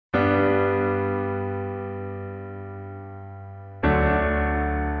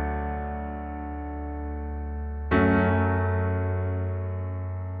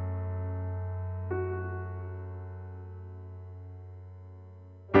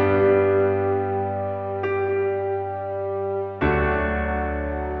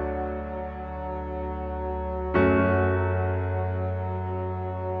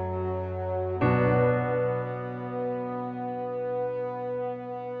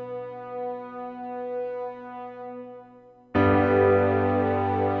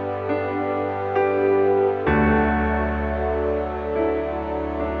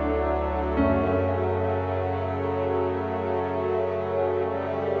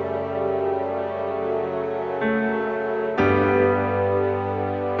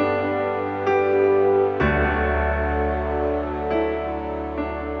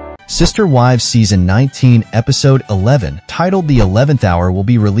Sister Wives Season 19, Episode 11, titled The 11th Hour, will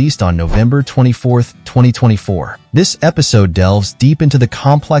be released on November 24, 2024. This episode delves deep into the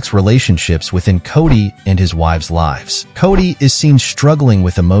complex relationships within Cody and his wives' lives. Cody is seen struggling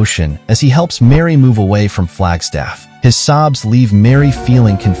with emotion as he helps Mary move away from Flagstaff. His sobs leave Mary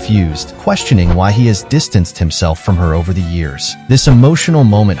feeling confused, questioning why he has distanced himself from her over the years. This emotional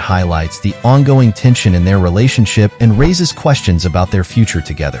moment highlights the ongoing tension in their relationship and raises questions about their future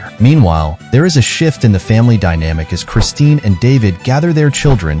together. Meanwhile, there is a shift in the family dynamic as Christine and David gather their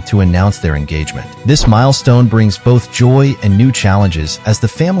children to announce their engagement. This milestone brings both joy and new challenges as the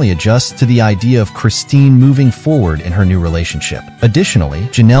family adjusts to the idea of Christine moving forward in her new relationship. Additionally,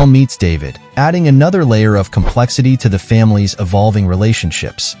 Janelle meets David, adding another layer of complexity to the family's evolving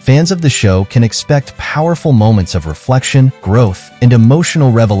relationships. Fans of the show can expect powerful moments of reflection, growth, and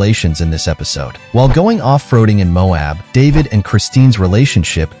emotional revelations in this episode. While going off-roading in Moab, David and Christine's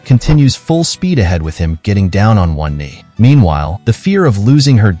relationship continues full speed ahead, with him getting down on one knee. Meanwhile, the fear of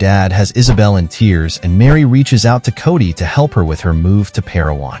losing her dad has Isabel in tears, and Mary reaches out to Cody to help her with her move to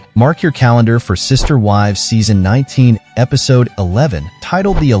Parowan. Mark your calendar for Sister Wives Season 19, Episode 11,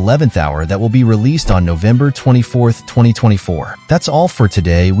 titled The 11th Hour, that will be released on November 24, 2024. That's all for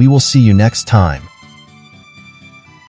today. We will see you next time.